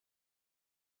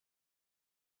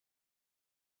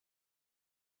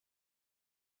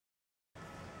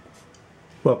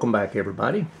Welcome back,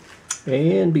 everybody.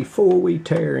 And before we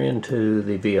tear into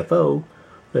the VFO,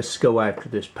 let's go after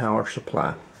this power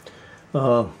supply.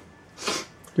 You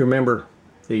remember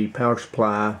the power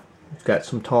supply, it's got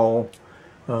some tall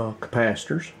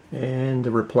capacitors, and the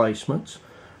replacements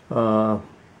are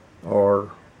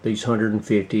these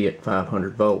 150 at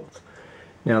 500 volts.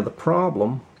 Now the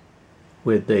problem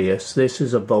with this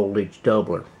is a voltage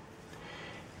doubler,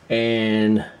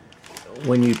 and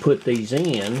when you put these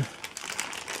in,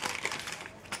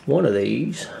 one of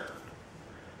these,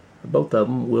 both of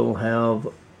them will have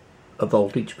a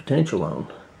voltage potential on.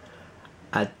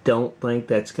 I don't think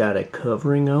that's got a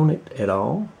covering on it at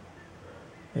all,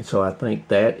 and so I think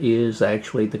that is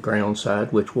actually the ground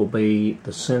side, which will be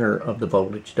the center of the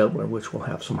voltage doubler, which will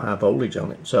have some high voltage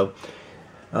on it. So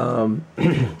are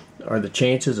the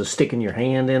chances of sticking your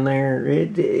hand in there?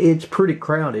 It's pretty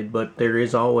crowded, but there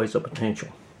is always a potential.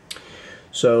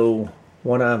 So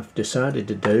what I've decided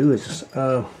to do is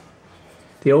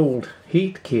the old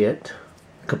heat kit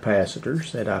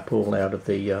capacitors that I pulled out of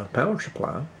the power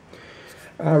supply,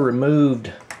 I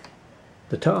removed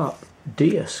the top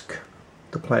disc,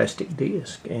 the plastic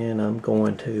disc, and I'm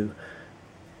going to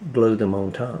glue them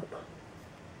on top.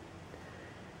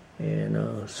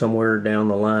 And somewhere down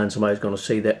the line somebody's going to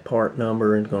see that part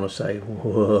number and going to say,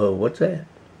 whoa, what's that?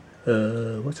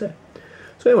 What's that?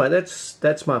 So anyway,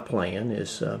 that's my plan.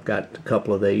 Is I've got a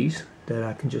couple of these that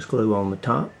I can just glue on the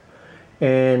top,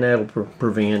 and that'll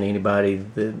prevent anybody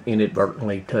that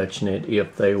inadvertently touching it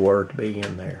if they were to be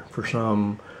in there for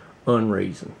some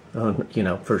unreason.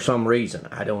 For some reason,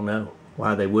 I don't know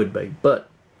why they would be, but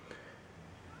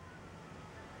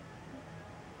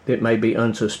it may be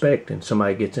unsuspecting.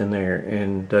 Somebody gets in there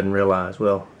and doesn't realize,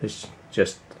 well, it's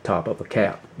just the top of a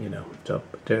cap, So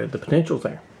the potential's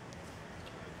there.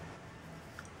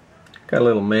 Got a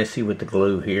little messy with the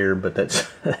glue here, but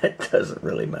that doesn't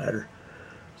really matter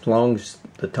as long as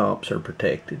the tops are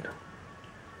protected.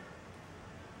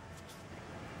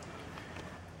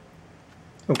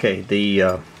 Okay,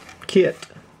 the kit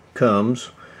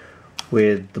comes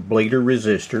with the bleeder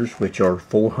resistors, which are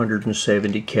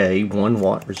 470K 1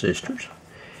 watt resistors,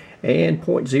 and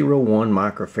 0.01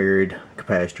 microfarad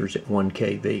capacitors at 1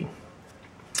 kV.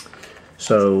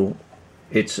 So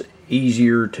it's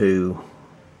easier to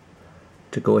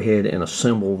go ahead and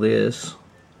assemble this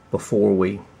before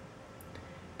we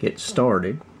get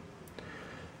started.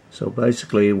 So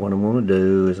basically what I'm going to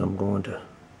do is I'm going to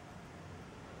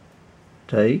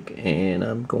take and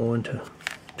I'm going to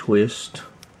twist,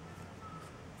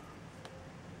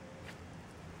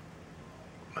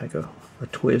 make a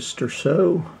twist or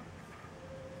so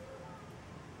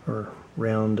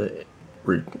around the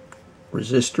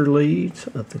resistor leads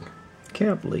of the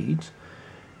cap leads.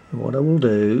 And what I will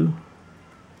do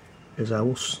is I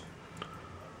will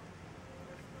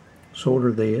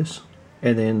solder this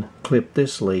and then clip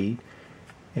this lead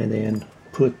and then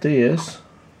put this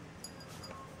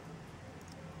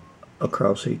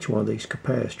across each one of these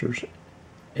capacitors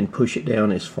and push it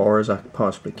down as far as I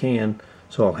possibly can,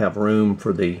 so I'll have room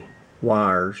for the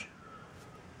wires,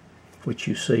 which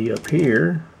you see up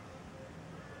here.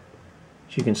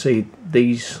 As you can see,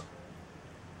 these,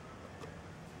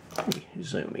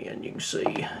 zoom in, you can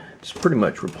see it's pretty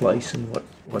much replacing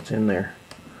what's in there,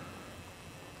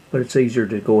 but it's easier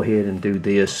to go ahead and do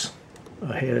this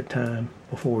ahead of time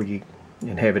before you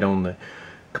and have it on the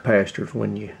capacitors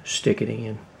when you stick it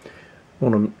in. I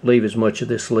want to leave as much of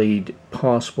this lead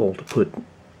possible to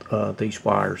put these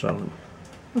wires on.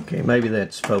 Okay, maybe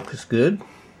that's focused good.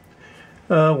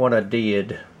 What I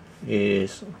did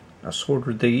is I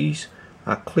soldered these,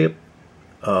 I clipped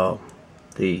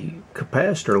the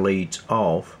capacitor leads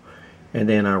off, and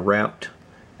then I wrapped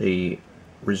the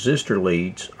resistor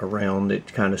leads around it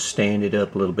to kind of stand it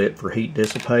up a little bit for heat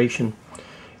dissipation,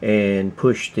 and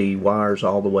push the wires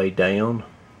all the way down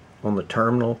on the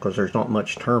terminal, because there's not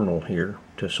much terminal here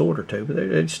to solder to, but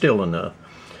it's still enough.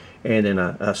 And then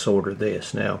I solder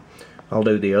this. Now I'll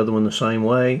do the other one the same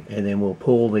way, and then we'll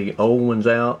pull the old ones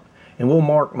out, and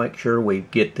we'll make sure we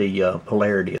get the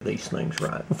polarity of these things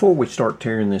right. Before we start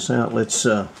tearing this out, let's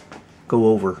go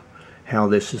over how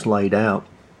this is laid out.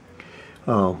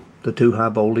 The two high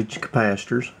voltage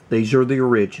capacitors, these are the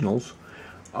originals.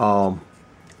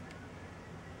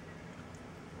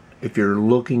 If you're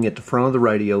looking at the front of the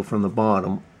radio from the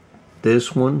bottom,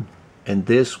 this one and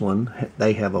this one,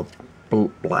 they have a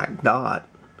black dot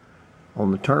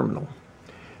on the terminal.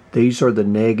 These are the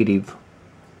negative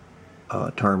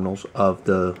terminals of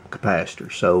the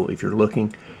capacitor. So if you're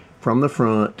looking from the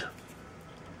front,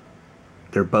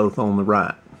 they're both on the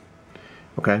right.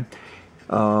 Okay.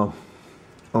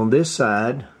 On this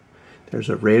side, there's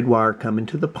a red wire coming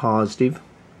to the positive,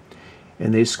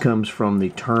 and this comes from the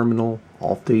terminal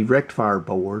off the rectifier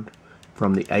board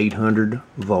from the 800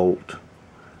 volt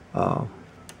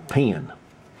pin.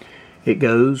 It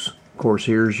goes, of course,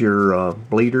 here's your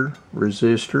bleeder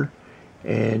resistor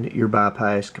and your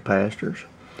bypass capacitors.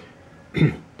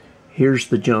 Here's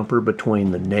the jumper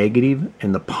between the negative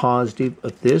and the positive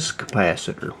of this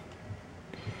capacitor.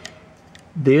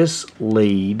 This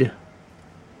lead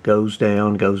goes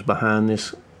down, goes behind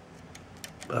this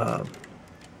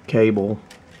cable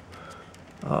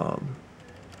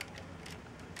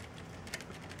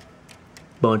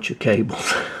bunch of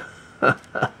cables.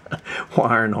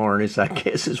 Wire and harness, I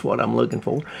guess, is what I'm looking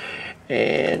for.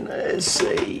 And let's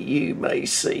see, you may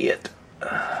see it.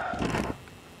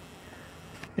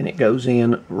 And it goes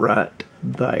in right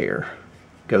there.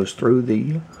 Goes through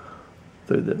the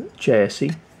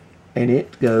chassis, and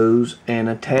it goes and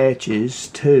attaches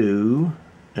to,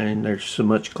 and there's so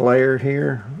much glare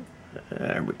here.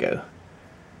 There we go.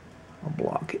 I'll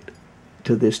block it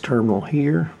to this terminal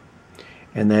here,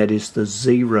 and that is the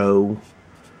 0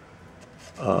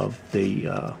 of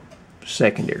the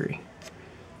secondary.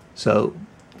 So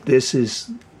this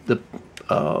is the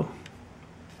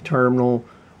terminal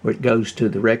where it goes to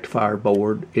the rectifier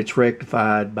board. It's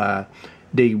rectified by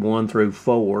D1 through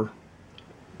 4,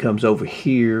 comes over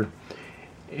here,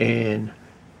 and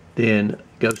then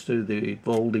goes through the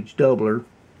voltage doubler.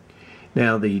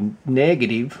 Now the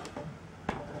negative,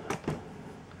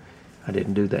 I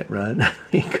didn't do that right.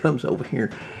 It comes over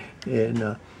here,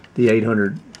 and the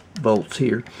 800 volts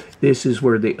here. This is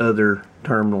where the other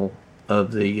terminal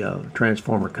of the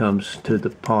transformer comes to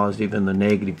the positive and the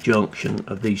negative junction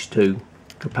of these two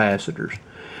capacitors.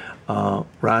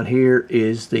 Right here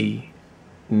is the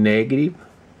negative.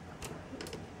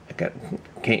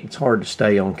 It's hard to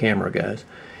stay on camera, guys.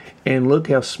 And look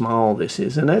how small this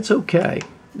is, and that's okay.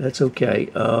 That's okay.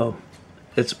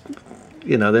 It's,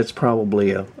 you know, that's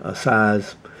probably a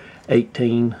size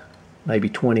 18, maybe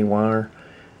 20 wire.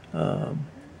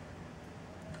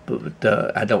 But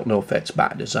I don't know if that's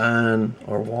by design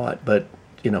or what, but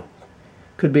you know,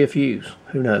 could be a fuse,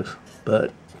 who knows.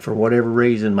 But for whatever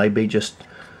reason, maybe just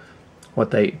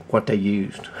what they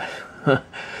used.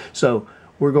 So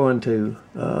we're going to,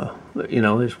 you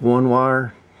know, there's 1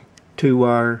 wire, 2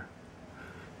 wire,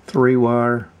 3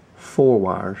 wire, 4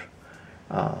 wires,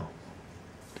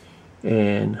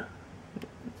 and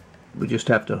we just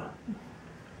have to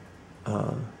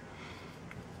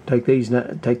take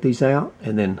these out,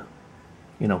 and then,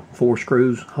 you know, 4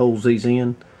 screws holds these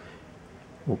in.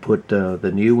 We'll put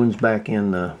the new ones back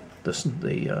in the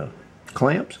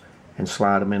clamps and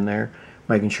slide them in there,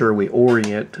 making sure we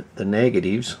orient the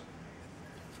negatives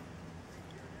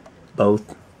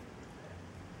both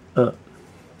up.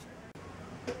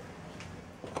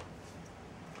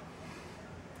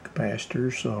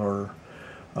 Capacitors are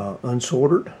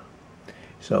unsoldered,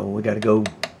 so we got to go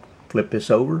flip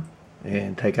this over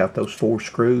and take out those 4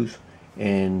 screws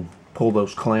and pull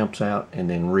those clamps out, and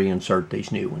then reinsert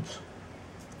these new ones.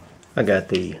 I got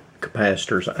the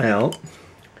capacitors out.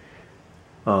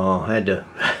 I had to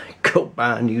go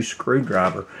buy a new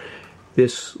screwdriver.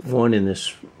 This one in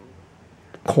this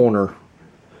corner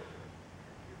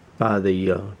by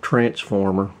the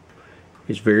transformer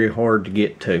is very hard to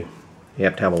get to. You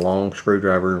have to have a long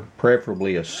screwdriver,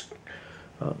 preferably a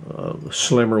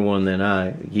slimmer one than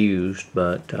I used,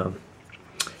 but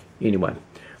anyway,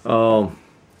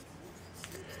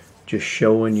 just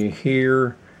showing you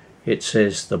here, it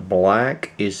says the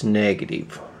black is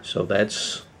negative, so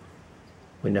that's,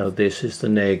 we know this is the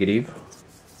negative.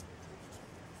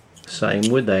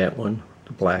 Same with that one,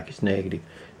 the black is negative.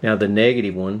 Now the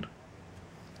negative one,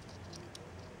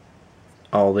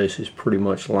 all this is pretty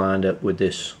much lined up with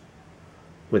this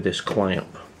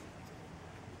clamp.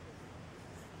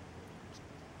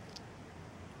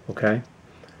 Okay,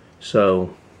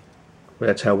 so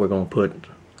that's how we're going to put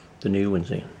the new ones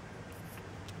in.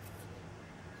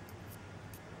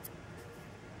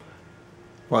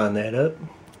 Line that up.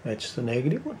 That's the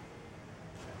negative one.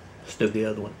 Let's do the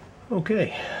other one.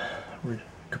 Okay,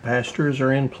 capacitors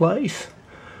are in place.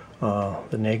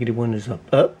 The negative one is up.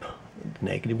 The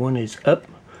negative one is up.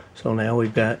 So now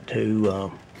we've got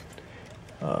to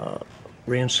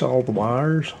reinstall the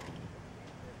wires.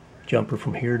 Jumper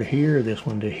from here to here, this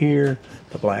one to here,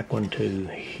 the black one to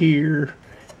here,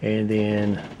 and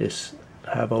then this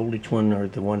high voltage one, or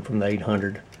the one from the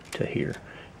 800 to here,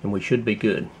 and we should be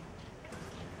good.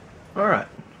 Alright,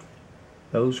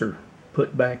 those are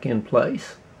put back in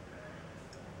place.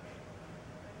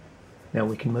 Now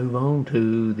we can move on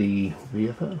to the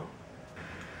VFO.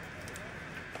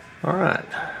 Alright,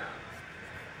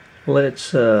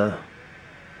 Let's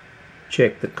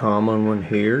check the common one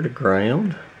here, the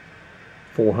ground,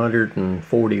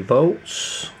 440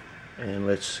 volts, and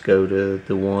let's go to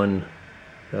the one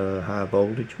high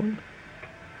voltage one,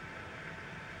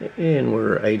 and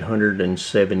we're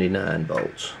 879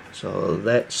 volts, so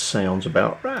that sounds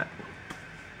about right.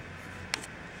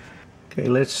 Okay,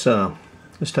 let's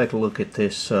take a look at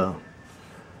this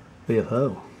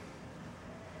VFO.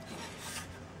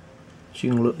 So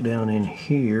you can look down in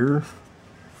here,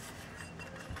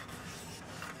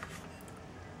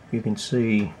 you can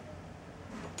see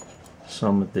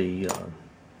some of the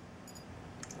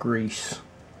grease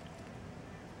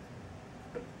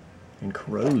and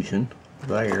corrosion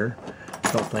there.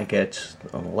 I don't think that's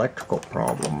an electrical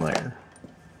problem there.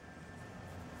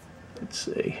 Let's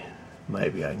see,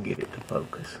 maybe I can get it to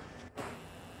focus.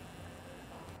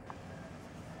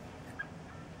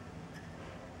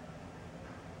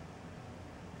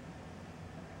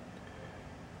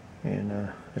 And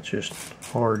it's just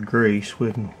hard grease.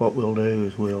 What we'll do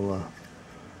is we'll I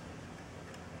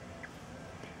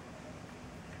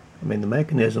mean, the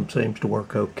mechanism seems to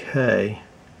work okay,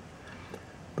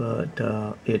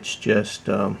 but it's just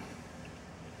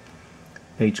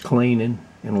needs cleaning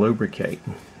and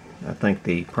lubricating. I think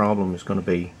the problem is going to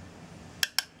be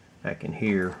back in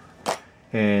here,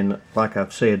 and like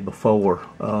I've said before,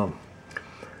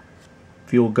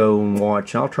 if you'll go and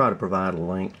watch, I'll try to provide a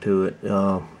link to it.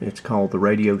 It's called The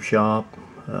Radio Shop.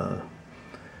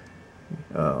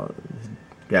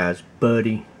 Guy's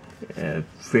buddy,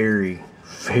 very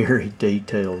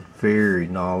detailed, very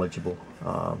knowledgeable,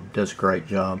 does a great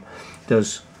job.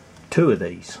 Does two of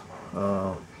these.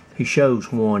 He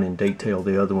shows one in detail,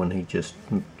 the other one he just,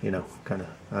 you know, kind of,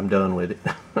 I'm done with it.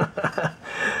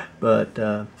 But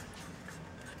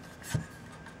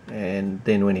and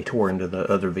then when he tore into the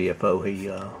other VFO,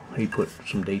 he put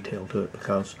some detail to it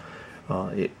because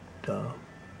it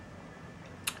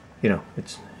you know,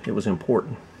 it was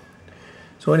important.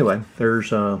 So anyway, there's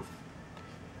 2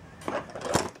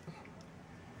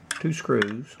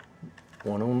 screws,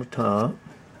 one on the top,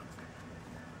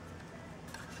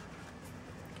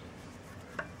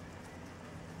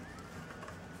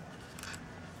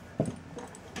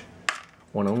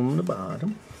 one on the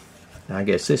bottom. Now I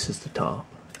guess this is the top,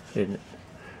 isn't it?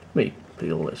 Let me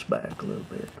peel this back a little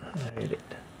bit. I hit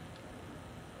it.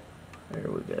 There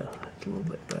we go. That's a little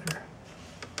bit better.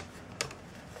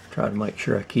 Try to make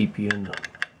sure I keep you in the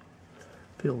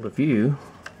field of view.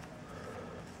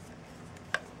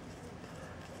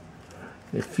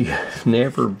 If you've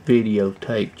never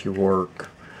videotaped your work,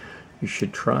 you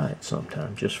should try it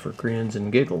sometime, just for grins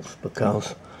and giggles,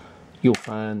 because you'll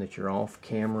find that you're off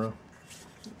camera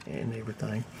and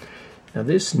everything. Now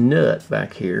this nut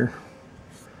back here,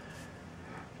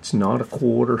 it's not a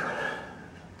quarter,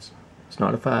 it's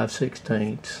not a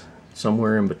 5/16, it's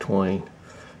somewhere in between.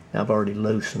 I've already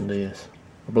loosened this.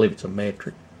 I believe it's a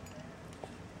metric.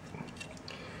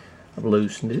 I've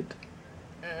loosened it.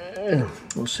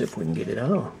 We'll see if we can get it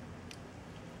on.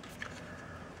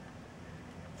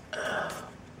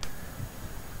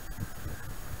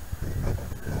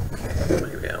 Okay,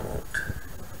 maybe I won't.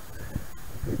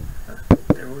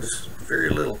 There was very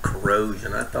little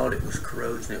corrosion. I thought it was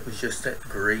corrosion. It was just that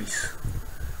grease.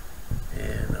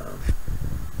 And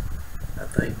I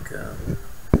think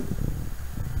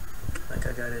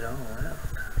I got it all out.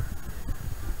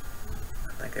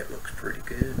 I think that looks pretty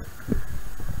good.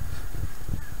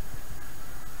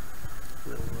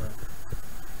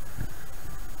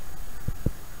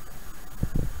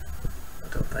 I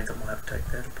don't think I'm going to have to take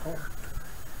that apart.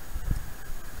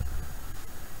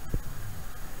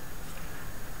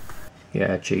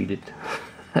 Yeah, I cheated.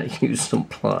 I used some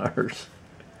pliers.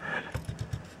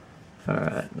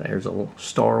 Alright, there's a little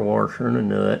star washer and a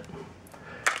nut.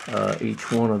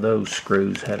 Each one of those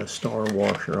screws had a star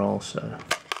washer also.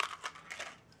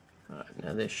 Alright,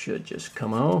 now this should just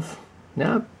come off.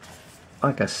 Now,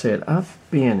 like I said, I've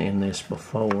been in this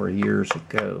before years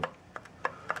ago.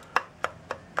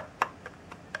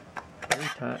 Very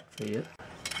tight fit.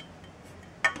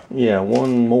 Yeah,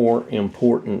 one more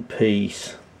important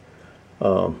piece.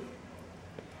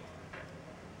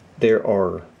 There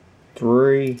are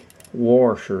 3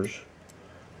 washers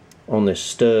on this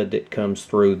stud that comes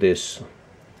through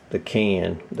the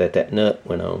can that nut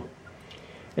went on,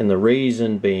 and the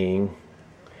reason being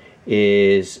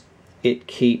is it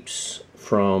keeps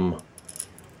from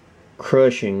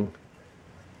crushing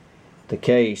the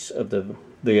case of the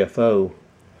VFO.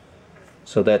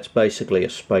 So that's basically a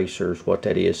spacer is what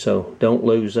that is. So don't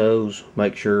lose those.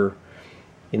 Make sure,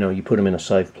 you know, you put them in a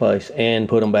safe place and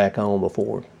put them back on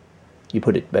before you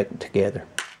put it back together.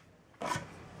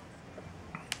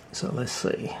 So let's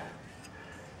see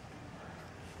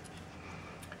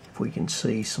if we can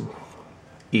see some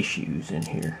issues in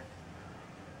here.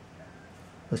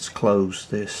 Let's close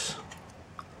these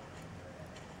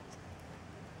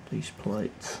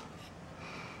plates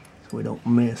so we don't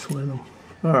mess with them.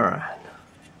 Alright,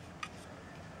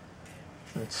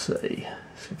 let's see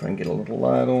if I can get a little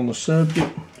light on the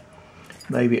subject.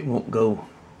 Maybe it won't go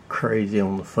crazy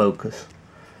on the focus.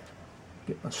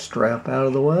 Get my strap out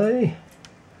of the way.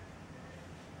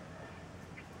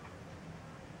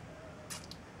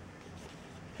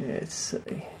 Let's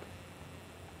see.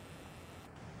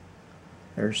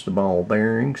 There's the ball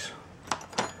bearings.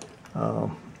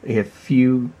 If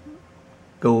you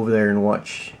go over there and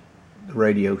watch the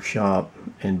Radio Shop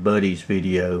and Buddy's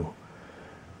video,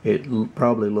 it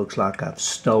probably looks like I've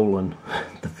stolen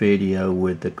the video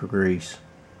with the grease.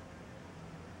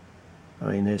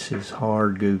 I mean, this is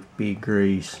hard, goopy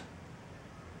grease.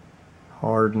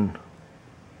 Hardened.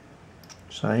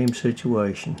 Same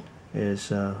situation as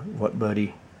what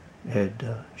Buddy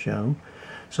had shown.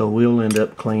 So we'll end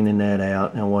up cleaning that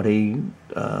out. And what he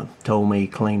told me he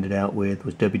cleaned it out with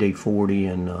was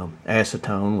WD-40 and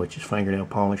acetone, which is fingernail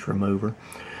polish remover.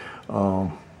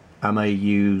 I may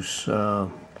use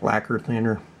lacquer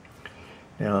thinner.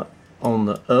 Now on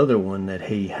the other one that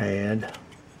he had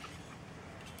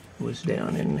was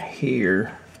down in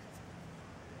here,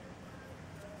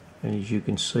 and as you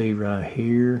can see right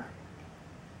here,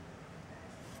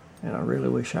 and I really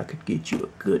wish I could get you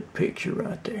a good picture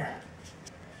right there.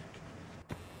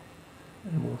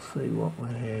 And we'll see what we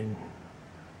had.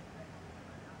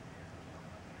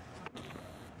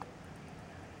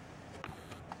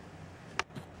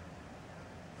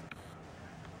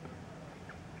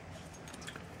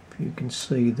 If you can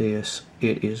see this,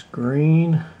 it is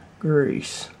green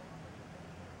grease.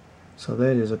 So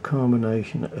that is a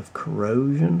combination of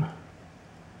corrosion,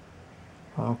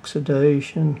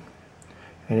 oxidation,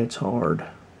 and it's hard.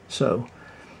 So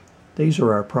these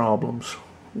are our problems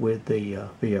with the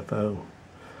VFO.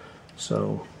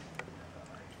 So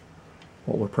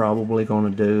what we're probably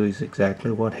going to do is exactly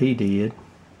what he did,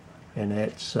 and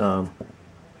that's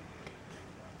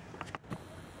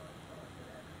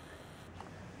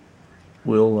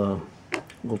we'll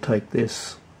take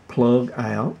this plug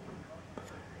out,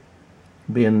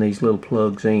 bend these little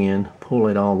plugs in, pull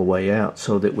it all the way out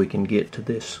so that we can get to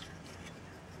this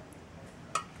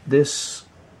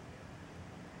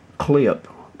clip,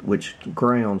 which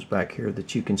grounds back here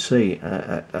that you can see.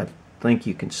 I think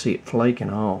you can see it flaking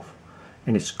off,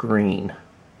 and it's green.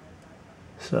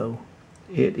 So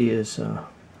it is, you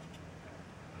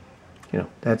know,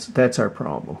 that's our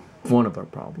problem, one of our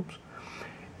problems.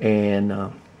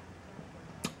 And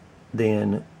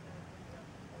then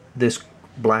this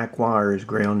black wire is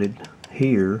grounded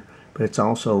here, but it's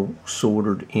also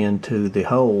soldered into the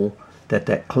hole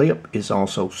that clip is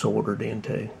also soldered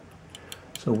into.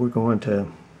 So we're going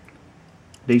to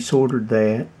desolder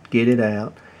that, get it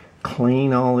out,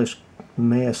 clean all this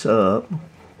mess up,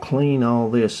 clean all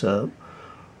this up,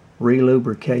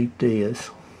 re-lubricate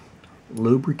this,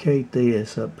 lubricate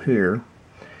this up here,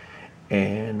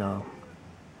 and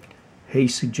he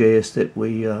suggests that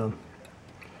we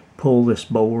pull this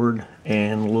board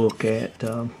and look at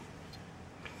the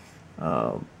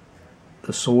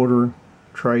solder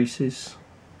traces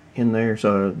in there,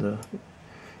 so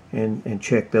and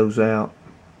check those out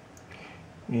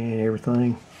and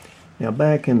everything. Now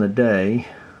back in the day,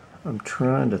 I'm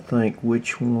trying to think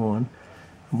which one.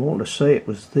 I want to say it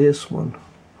was this one.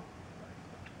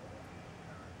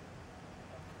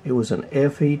 It was an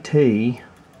FET,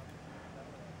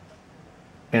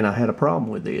 and I had a problem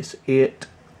with this. It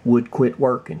would quit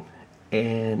working,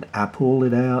 and I pulled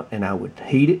it out and I would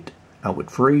heat it, I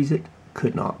would freeze it,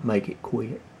 could not make it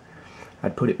quit.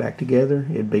 I'd put it back together,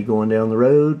 it'd be going down the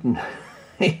road, and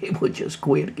it would just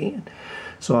quit again.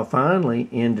 So I finally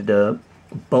ended up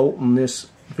bolting this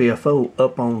VFO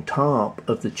up on top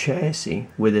of the chassis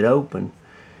with it open,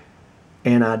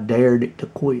 and I dared it to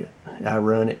quit. I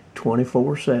run it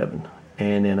 24/7,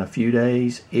 and in a few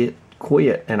days it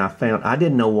quit, and I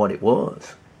didn't know what it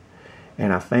was,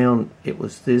 and I found it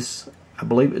was this, I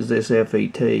believe it was this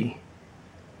FET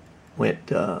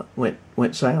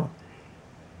went south,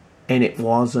 and it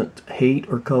wasn't heat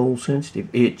or cold sensitive,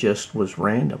 it just was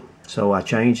random. So I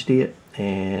changed it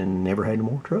and never had no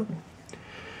more trouble.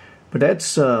 But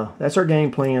that's our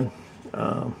game plan.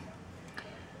 A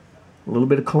little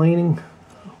bit of cleaning,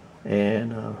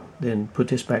 and then put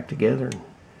this back together, and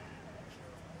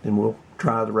then we'll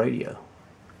try the radio.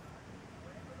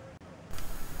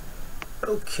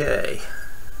 Okay,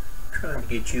 trying to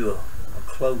get you a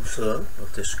close-up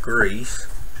of this grease.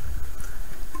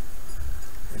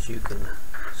 as you can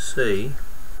see,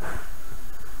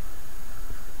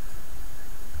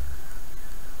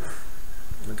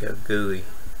 look how gooey,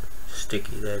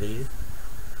 sticky that is.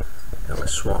 Now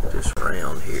let's swap this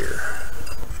around here.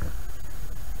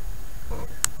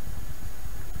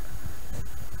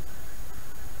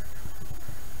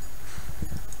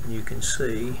 You can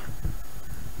see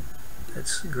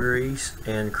that's grease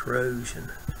and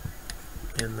corrosion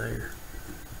in there.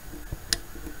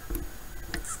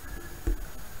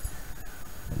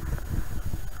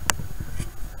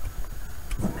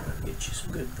 I'll get you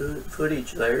some good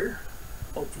footage there.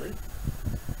 Hopefully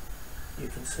you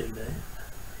can see that.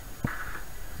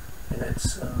 And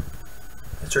that's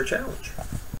our challenge.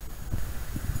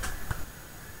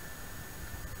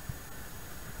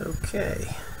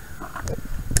 Okay.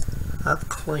 I've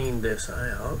cleaned this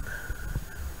out.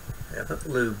 Haven't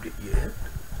lubed it yet,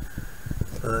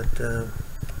 but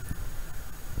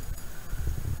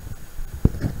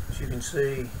as you can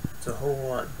see, it's a whole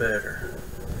lot better.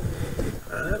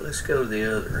 Alright, let's go to the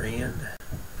other end.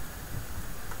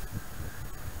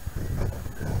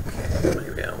 Okay,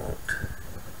 maybe I won't.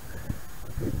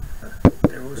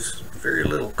 There was very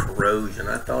little corrosion.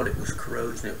 I thought it was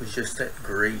corrosion. It was just that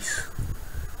grease.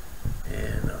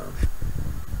 And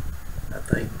I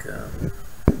think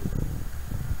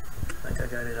I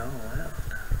got it all out.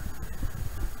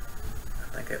 I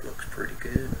think that looks pretty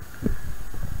good.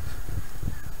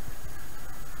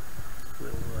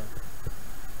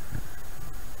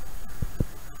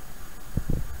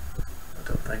 I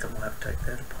don't think I'm gonna have to take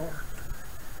that apart.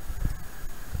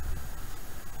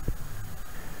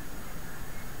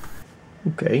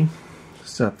 Okay,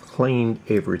 so I've cleaned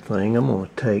everything. I'm gonna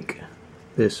take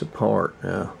this apart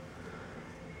now.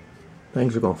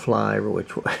 Things are gonna fly every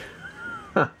which way.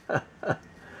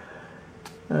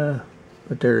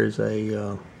 But there is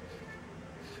a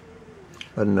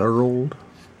knurled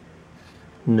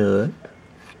nut,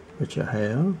 which I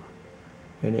have,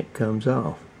 and it comes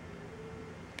off.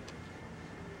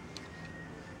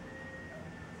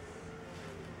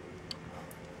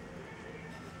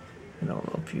 I don't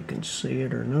know if you can see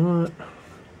it or not.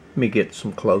 Let me get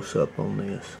some close-up on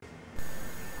this.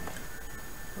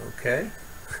 Okay.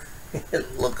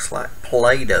 It looks like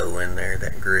Play-Doh in there,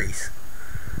 that grease.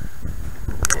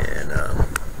 And of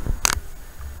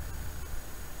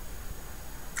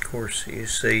course you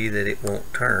see that it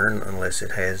won't turn unless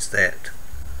it has that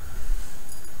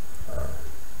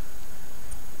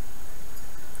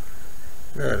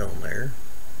nut on there.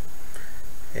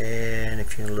 And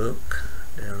if you look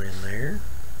down in there,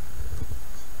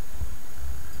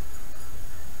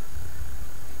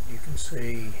 you can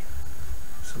see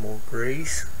some more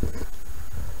grease.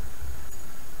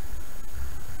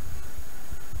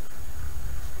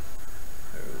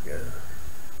 There we go.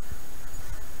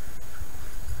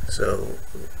 So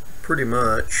pretty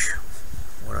much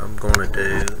what I'm going to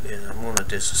do is I'm going to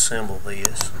disassemble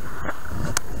this,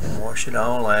 wash it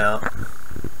all out,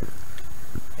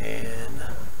 and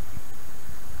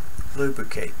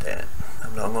lubricate that.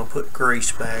 I'm not going to put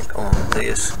grease back on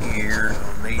this gear,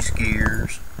 on these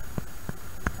gears.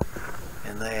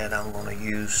 And that I'm going to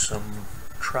use some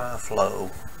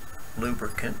Tri-Flow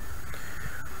lubricant.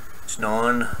 It's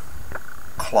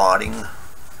non-clotting,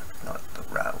 not the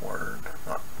right word.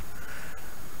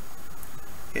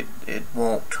 It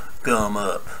won't gum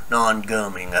up.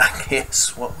 Non-gumming, I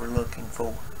guess, what we're looking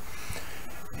for.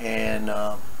 And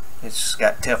it's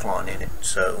got Teflon in it,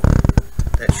 so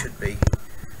that should be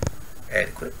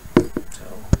adequate.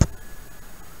 So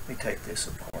let me take this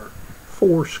apart.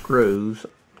 4 screws.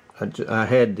 I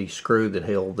had the screw that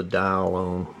held the dial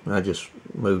on. I just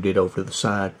moved it over to the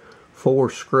side.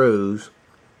 4 screws,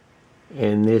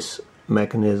 and this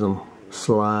mechanism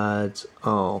slides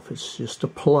off. It's just a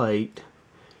plate,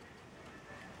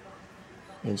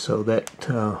 and so that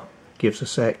gives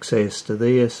us access to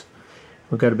this.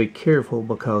 We've got to be careful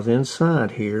because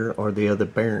inside here are the other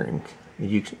bearings.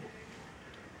 I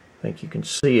think you can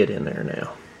see it in there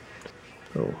now.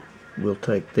 So we'll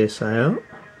take this out.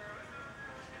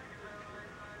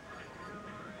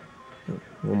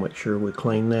 We'll make sure we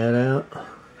clean that out.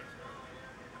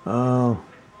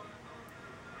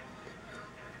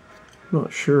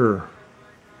 Not sure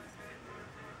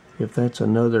if that's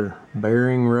another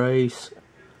bearing race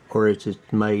or it's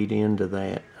just made into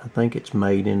that. I think it's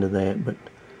made into that, but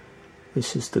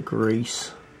this is the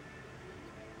grease.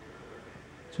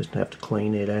 Just have to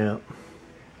clean it out.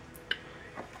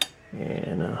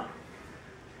 And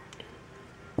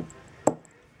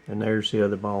there's the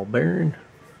other ball bearing.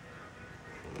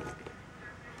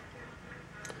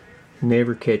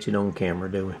 Never catch it on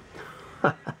camera, do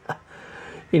we?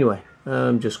 Anyway,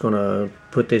 I'm just going to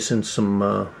put this in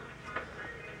some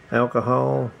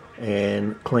alcohol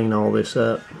and clean all this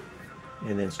up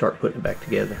and then start putting it back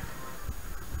together.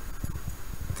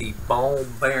 The ball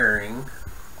bearing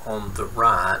on the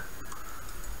right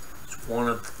is one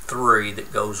of the three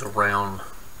that goes around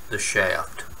the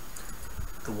shaft.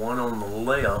 The one on the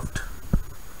left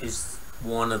is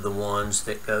one of the ones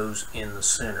that goes in the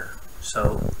center.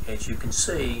 So as you can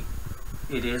see,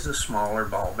 it is a smaller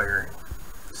ball bearing.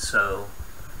 So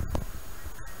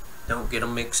don't get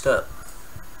them mixed up.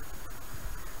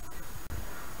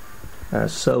 I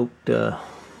soaked the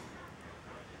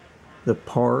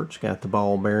parts, got the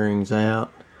ball bearings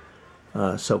out,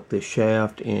 soaked this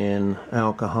shaft in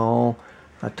alcohol.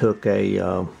 I took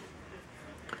a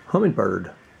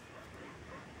hummingbird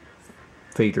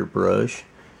feeder brush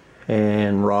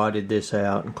and rodded this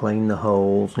out and cleaned the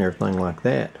holes and everything like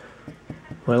that.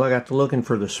 Well, I got to looking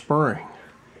for the spring.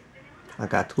 I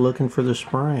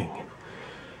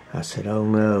said, oh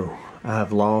no,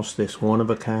 I've lost this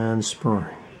one-of-a-kind spring.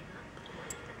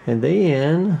 And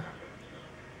then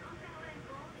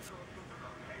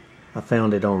I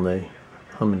found it on the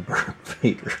hummingbird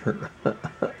feeder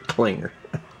cleaner.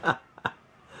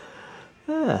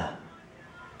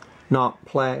 Knocked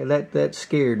plaque, that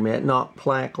scared me. That knocked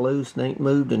plaque loose and ain't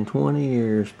moved in 20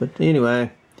 years. But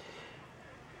anyway,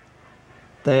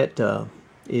 that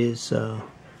is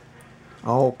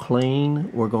all clean.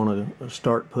 We're going to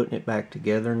start putting it back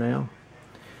together now.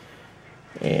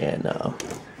 And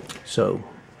so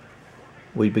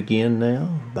we begin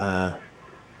now by,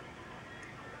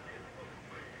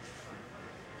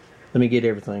 let me get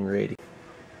everything ready.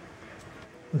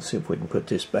 Let's see if we can put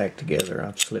this back together.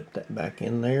 I've slipped that back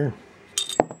in there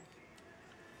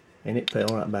and it fell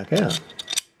right back out.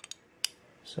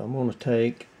 So I'm going to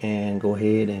take and go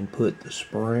ahead and put the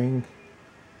spring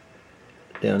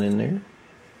down in there.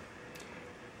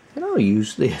 And I'll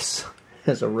use this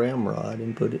as a ramrod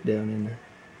and put it down in there.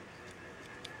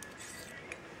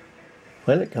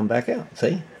 Well, it come back out,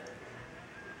 see?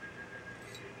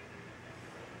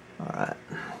 Alright,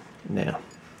 now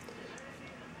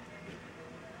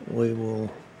we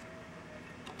will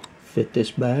fit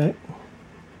this back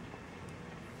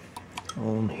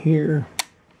on here.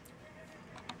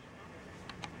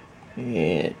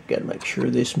 And got to make sure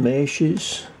this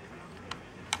meshes.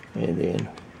 And then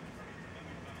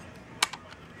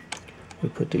we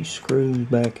put these screws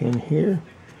back in here.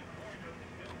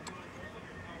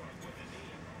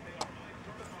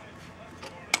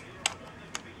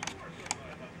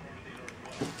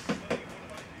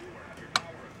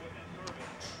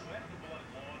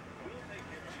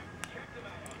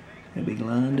 And be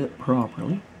lined up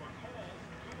properly.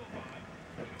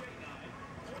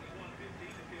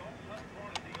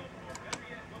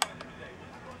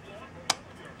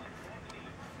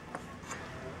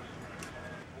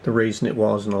 The reason it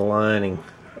wasn't aligning,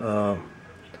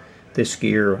 this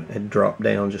gear had dropped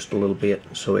down just a little bit,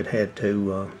 so it had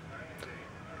to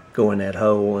go in that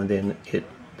hole, and then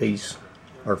these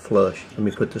are flush. Let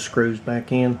me put the screws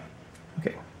back in.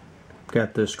 Okay,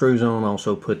 got the screws on.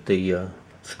 Also put the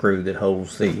screw that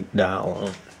holds the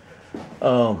dial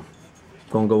on.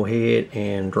 Gonna go ahead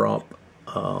and drop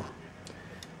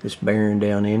this bearing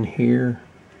down in here,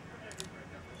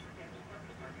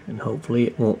 and hopefully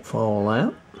it won't fall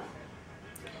out.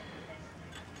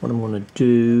 What I'm going to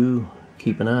do,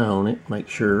 keep an eye on it, make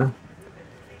sure. I'm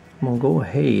going to go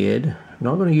ahead, I'm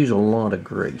not going to use a lot of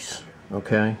grease,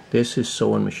 okay? This is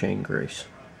sewing machine grease.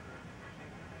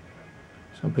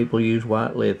 Some people use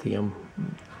white lithium.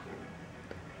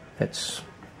 I'm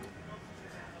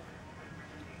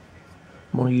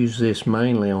going to use this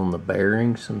mainly on the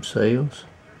bearings themselves.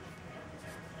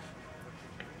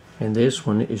 And this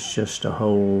one is just to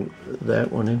hold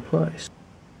that one in place.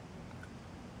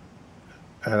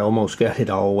 I almost got it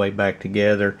all the way back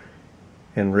together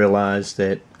and realized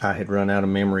that I had run out of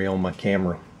memory on my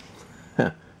camera.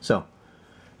 So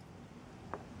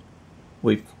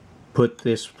we've put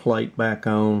this plate back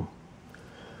on.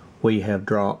 We have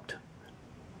dropped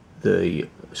the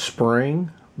spring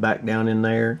back down in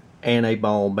there and a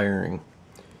ball bearing.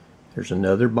 There's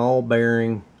another ball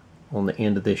bearing on the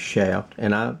end of this shaft,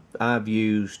 and I've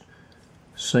used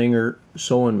Singer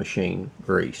sewing machine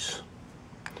grease.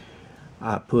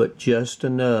 I put just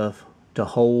enough to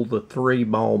hold the 3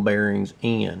 ball bearings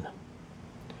in,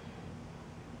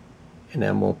 and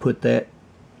I'm going to put that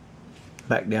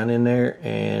back down in there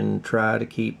and try to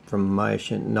keep from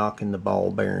knocking the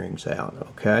ball bearings out.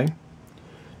 Okay,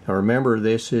 now remember,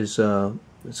 this is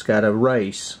it's got a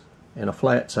race and a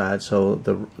flat side, so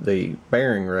the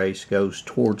bearing race goes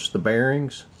towards the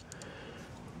bearings,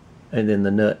 and then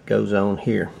the nut goes on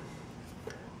here.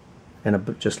 and I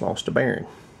just lost a bearing.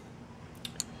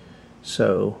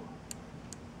 So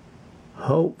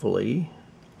hopefully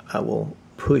I will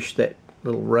push that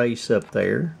little race up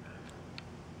there.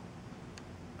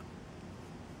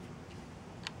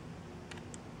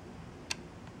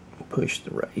 Push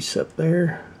the race up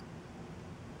there.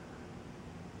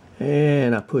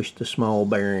 And I push the small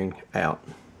bearing out.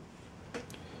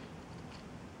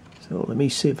 So let me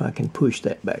see if I can push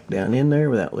that back down in there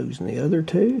without losing the other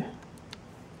two.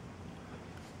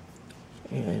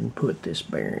 And put this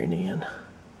bearing in.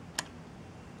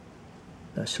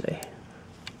 Thusly.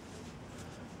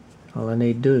 All I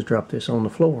need to do is drop this on the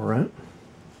floor, right?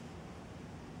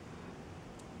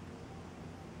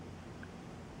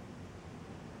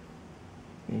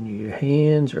 And your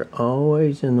hands are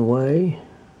always in the way.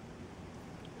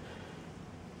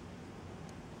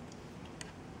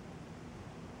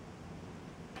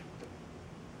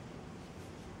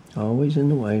 Always in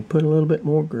the way. Put a little bit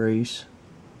more grease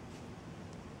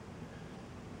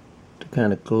to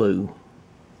kind of glue.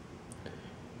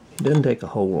 It doesn't take a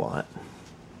whole lot.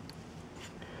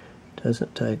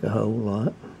 Doesn't take a whole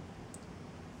lot.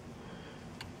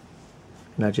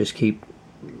 And I just keep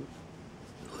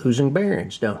losing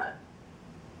bearings, don't I?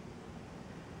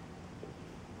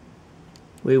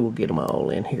 We will get them all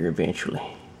in here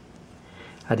eventually.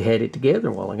 I'd had it together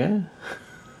a while ago.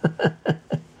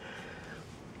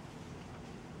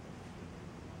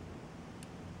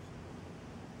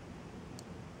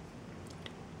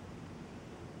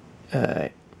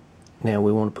 Alright, now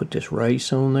we want to put this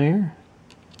race on there.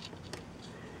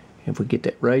 If we get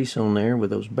that race on there with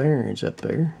those bearings up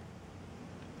there,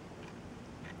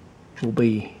 we'll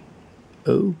be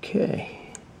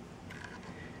okay.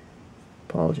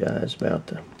 Apologize about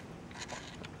the...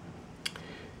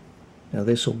 Now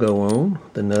this will go on,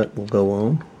 the nut will go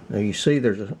on. Now you see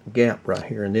there's a gap right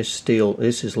here, and this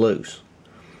is loose.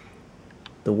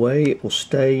 The way it will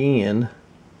stay in,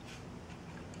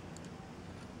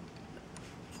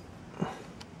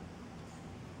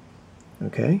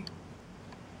 okay,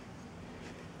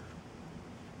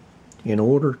 in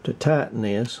order to tighten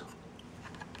this,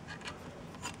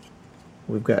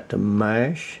 we've got to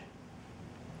mash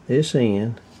this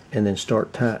in and then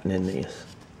start tightening this.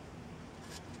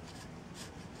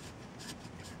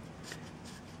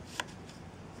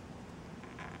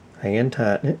 Hand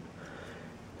tighten it.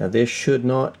 Now this should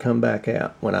not come back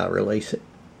out when I release it.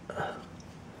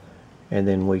 And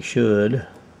then we should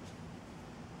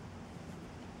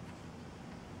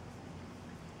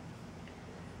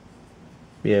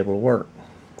be able to work.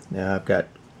 Now I've got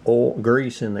oil,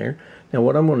 grease in there. Now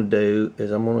what I'm going to do is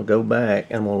I'm going to go back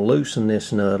and I'm going to loosen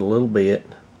this nut a little bit,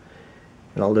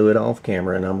 and I'll do it off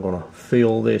camera, and I'm going to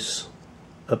fill this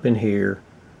up in here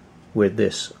with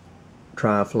this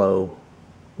tri-flow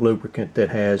lubricant that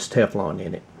has Teflon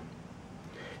in it.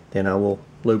 Then I will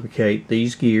lubricate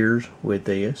these gears with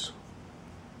this.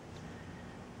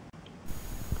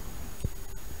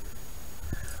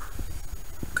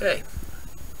 Okay,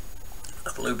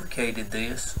 I've lubricated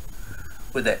this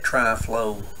with that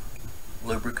tri-flow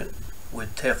lubricant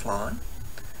with Teflon.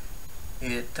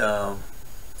 It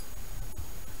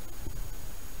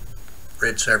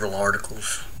read several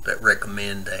articles that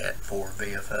recommend that for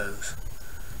VFOs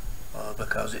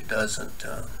because it doesn't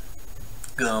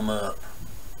gum up,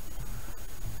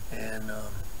 and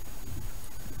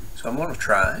so I'm going to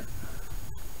try it.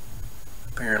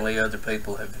 Apparently other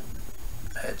people have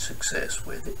had success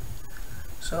with it,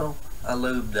 so I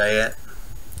lubed that,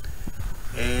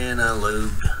 and I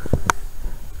lubed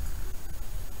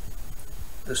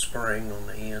the spring on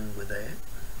the end with that.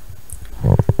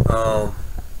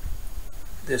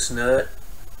 This nut,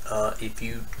 if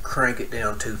you crank it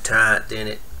down too tight, then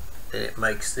it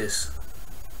makes this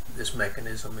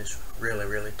mechanism is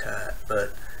really tight.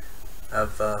 But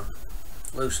I've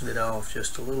loosened it off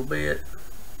just a little bit,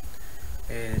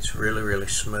 and it's really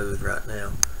smooth right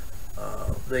now.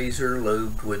 These are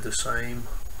lubed with the same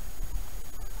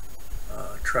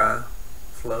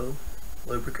tri-flow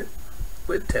lubricant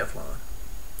with Teflon.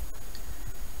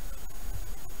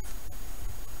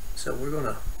 So we're going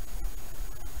to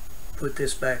put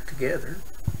this back together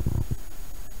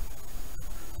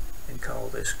and call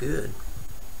this good.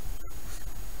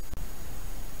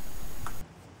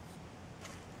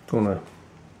 Going to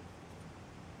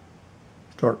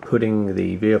start putting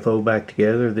the VFO back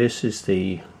together. This is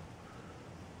the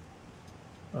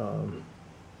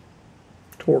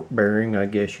torque bearing, I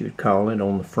guess you'd call it,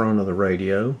 on the front of the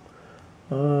radio.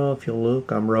 If you look,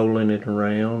 I'm rolling it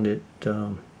around. It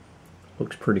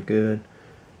looks pretty good.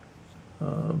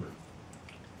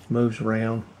 Moves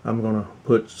around. I'm going to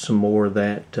put some more of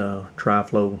that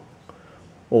tri-flow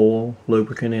oil,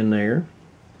 lubricant in there,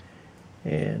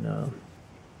 and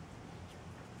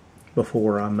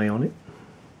before I mount it.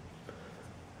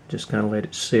 Just kind of let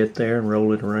it sit there and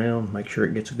roll it around, make sure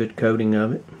it gets a good coating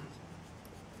of it.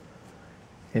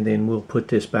 And then we'll put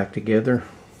this back together.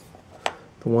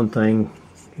 The one thing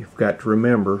you've got to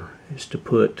remember is to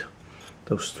put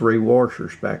those 3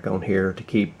 washers back on here to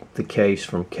keep the case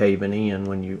from caving in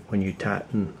when you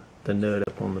tighten the nut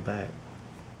up on the back.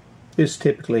 This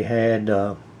typically had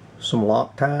some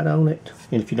Loctite on it,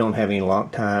 and if you don't have any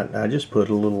Loctite, I just put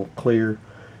a little clear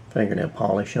fingernail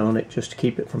polish on it just to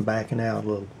keep it from backing out a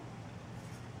little.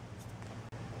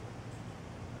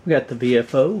 We got the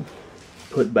VFO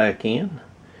put back in,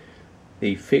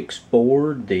 the fixed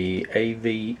board, the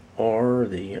AVR,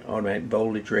 the automatic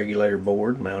voltage regulator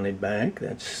board mounted back.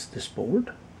 That's this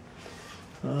board.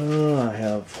 I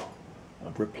have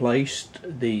replaced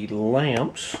the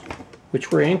lamps,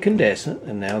 which were incandescent,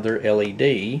 and now they're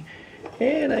LED,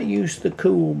 and I used the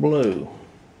cool blue.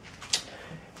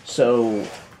 So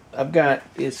I've got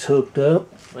this hooked up,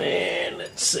 and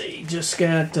let's see, just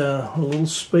got a little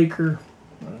speaker.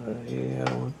 Yeah, I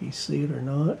don't know if you see it or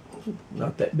not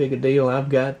that big a deal. I've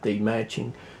got the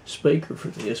matching speaker for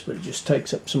this, but it just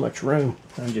takes up so much room.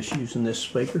 I'm just using this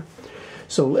speaker.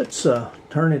 So let's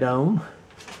turn it on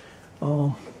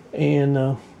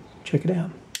and check it out.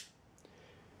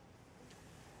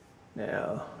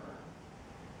 Now,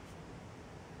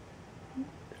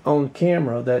 on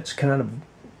camera, that's kind of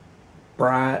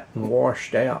bright and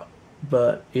washed out,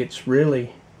 but it's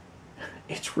really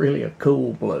a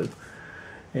cool blue,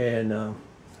 and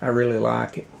I really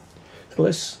like it. So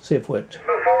let's see if what. Before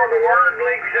the word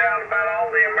leaks out about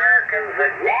all the Americans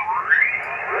that.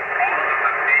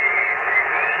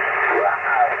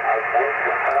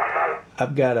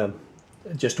 I've got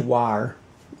just a wire,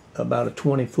 about a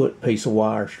 20-foot piece of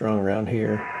wire strung around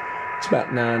here. It's about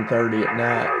 9:30 at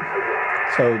night,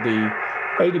 so the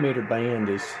 80-meter band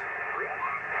is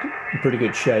in pretty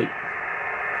good shape.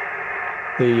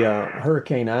 The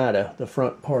Hurricane Ida, the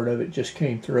front part of it just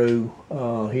came through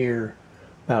here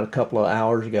about a couple of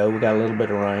hours ago. We got a little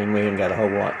bit of rain. We haven't got a whole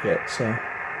lot yet, so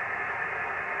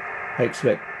I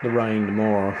expect the rain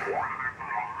tomorrow.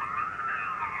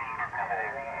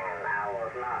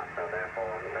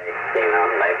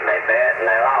 They bet and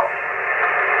they lost.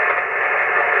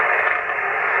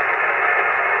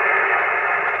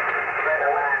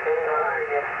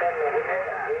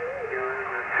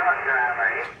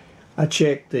 I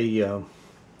checked the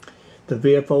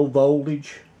VFO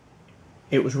voltage.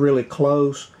 It was really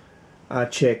close. I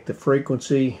checked the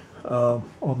frequency on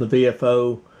the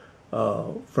VFO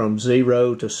from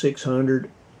 0 to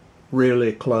 600.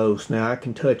 Really close. Now I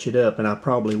can touch it up, and I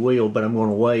probably will, but I'm going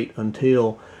to wait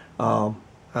until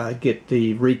I get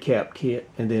the recap kit,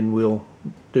 and then we'll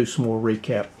do some more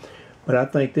recap. But I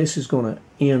think this is going to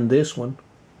end this one.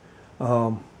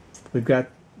 We've got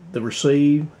the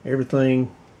receive.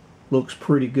 Everything looks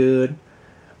pretty good.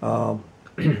 I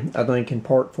think in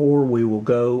part 4 we will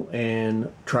go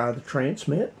and try the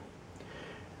transmit.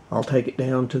 I'll take it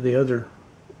down to the other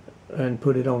and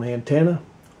put it on the antenna,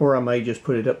 or I may just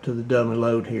put it up to the dummy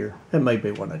load here. That may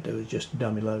be what I do, is just a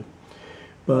dummy load.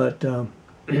 But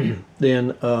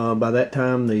then by that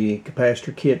time the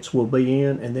capacitor kits will be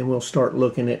in, and then we'll start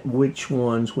looking at which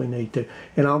ones we need to.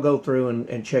 And I'll go through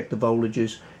and check the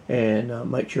voltages and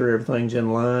make sure everything's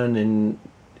in line, and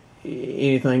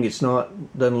anything that's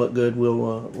doesn't look good,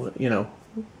 we'll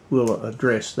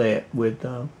address that with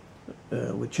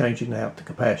changing out the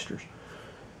capacitors.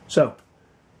 So,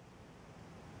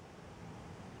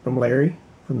 from Larry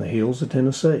from the hills of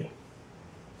Tennessee,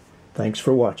 thanks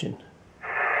for watching.